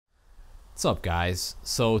What's up, guys?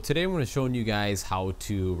 So today I'm going to show you guys how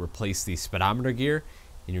to replace the speedometer gear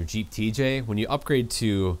in your Jeep TJ. When you upgrade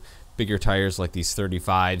to bigger tires like these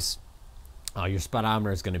 35s, your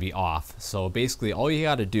speedometer is going to be off. So basically all you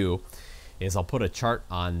got to do is I'll put a chart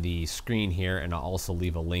on the screen here, and I'll also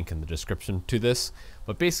leave a link in the description to this.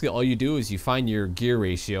 But basically all you do is you find your gear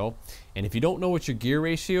ratio, and if you don't know what your gear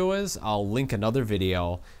ratio is, I'll link another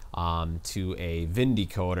video to a VIN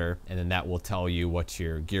decoder, and then that will tell you what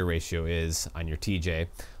your gear ratio is on your TJ.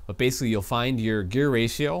 But basically you'll find your gear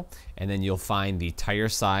ratio, and then you'll find the tire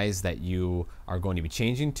size that you are going to be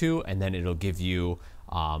changing to, and then it'll give you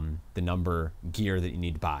the number gear that you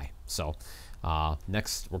need to buy. So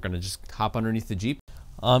next we're going to just hop underneath the Jeep.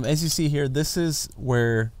 As you see here, this is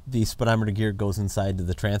where the speedometer gear goes inside to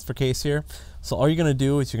the transfer case here. So all you're going to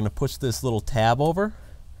do is you're going to push this little tab over,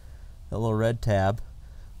 that little red tab,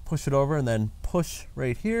 push it over, and then push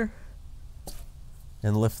right here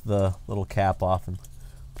and lift the little cap off and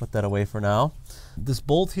put that away for now. This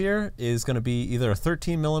bolt here is going to be either a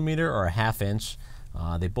 13mm or a 1/2 inch.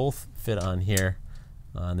 They both fit on here,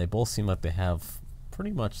 and they both seem like they have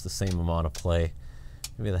pretty much the same amount of play.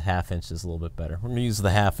 Maybe the 1/2 inch is a little bit better. We're going to use the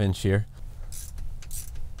 1/2 inch here.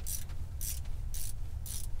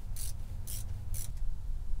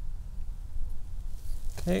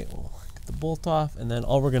 Okay, we'll get the bolt off, and then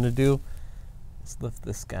all we're going to do is lift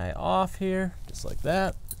this guy off here, just like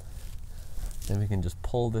that. Then we can just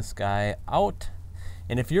pull this guy out.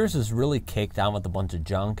 And if yours is really caked down with a bunch of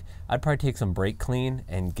junk, I'd probably take some brake clean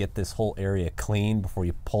and get this whole area clean before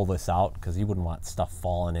you pull this out, because you wouldn't want stuff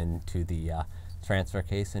falling into the transfer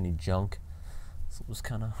case, any junk. So we'll just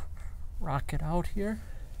kind of rock it out here,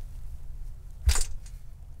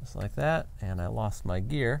 just like that. And I lost my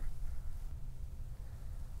gear.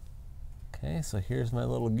 Okay, so here's my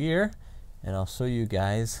little gear, and I'll show you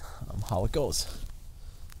guys how it goes.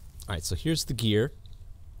 All right, so here's the gear.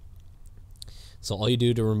 So all you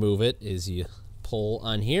do to remove it is you pull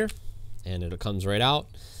on here, and it comes right out,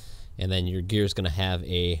 and then your gear is going to have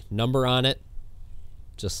a number on it,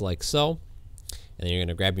 just like so. And then you're going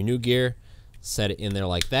to grab your new gear, set it in there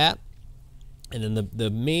like that. And then the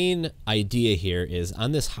main idea here is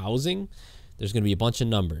on this housing, there's going to be a bunch of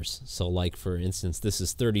numbers. So like for instance, this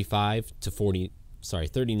is 39 to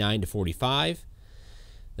 45.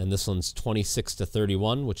 Then this one's 26 to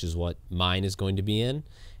 31, which is what mine is going to be in.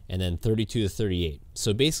 And then 32 to 38.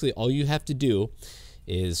 So basically all you have to do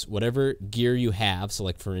is whatever gear you have. So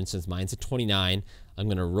like for instance, mine's a 29. I'm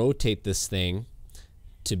going to rotate this thing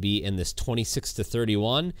to be in this 26 to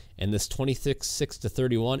 31, and this 26 to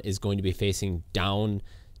 31 is going to be facing down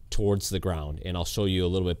towards the ground, and I'll show you a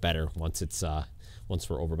little bit better once it's once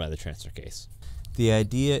we're over by the transfer case. The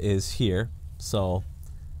idea is here. So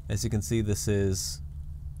as you can see, this is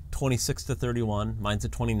 26 to 31. Mine's a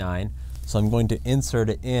 29. So I'm going to insert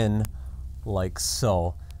it in like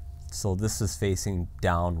so. So this is facing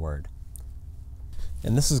downward,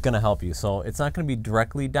 and this is going to help you. So it's not going to be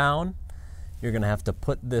directly down. You're going to have to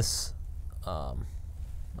put this, I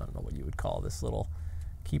don't know what you would call this little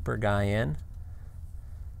keeper guy in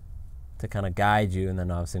to kind of guide you, and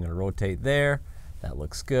then obviously I'm going to rotate there. That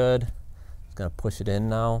looks good. Just going to push it in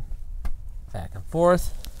now, back and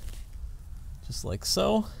forth, just like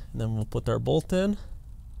so, and then we'll put our bolt in.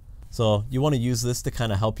 So you want to use this to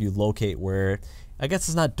kind of help you locate where, I guess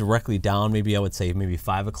it's not directly down, maybe I would say maybe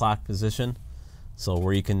 5 o'clock position. So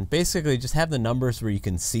where you can basically just have the numbers where you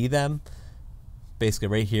can see them, basically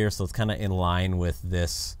right here, so it's kind of in line with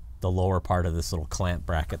this, the lower part of this little clamp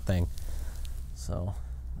bracket thing. So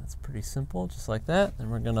that's pretty simple, just like that.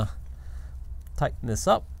 And we're gonna tighten this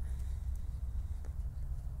up.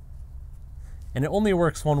 And it only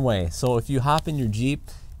works one way. So if you hop in your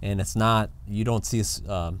Jeep and it's not, you don't see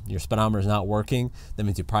your speedometer is not working, that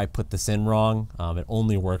means you probably put this in wrong. It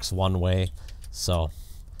only works one way. So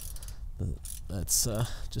that's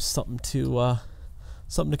just something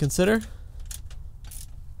to consider.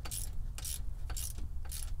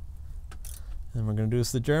 And we're going to do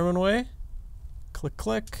this the German way. Click,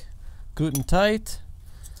 click, guten tight.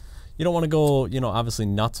 You don't want to go, you know, obviously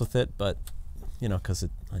nuts with it, but, you know, because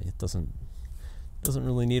it doesn't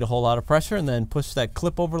really need a whole lot of pressure. And then push that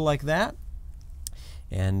clip over like that,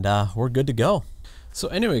 and we're good to go. So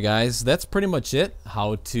anyway, guys, that's pretty much it.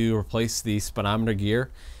 How to replace the speedometer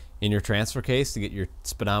gear in your transfer case to get your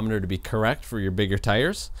speedometer to be correct for your bigger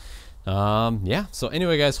tires. Yeah, so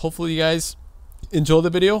anyway, guys, hopefully you guys enjoyed the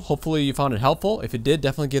video. Hopefully you found it helpful. If it did,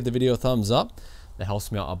 definitely give the video a thumbs up. That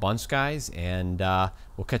helps me out a bunch, guys, and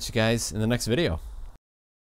we'll catch you guys in the next video.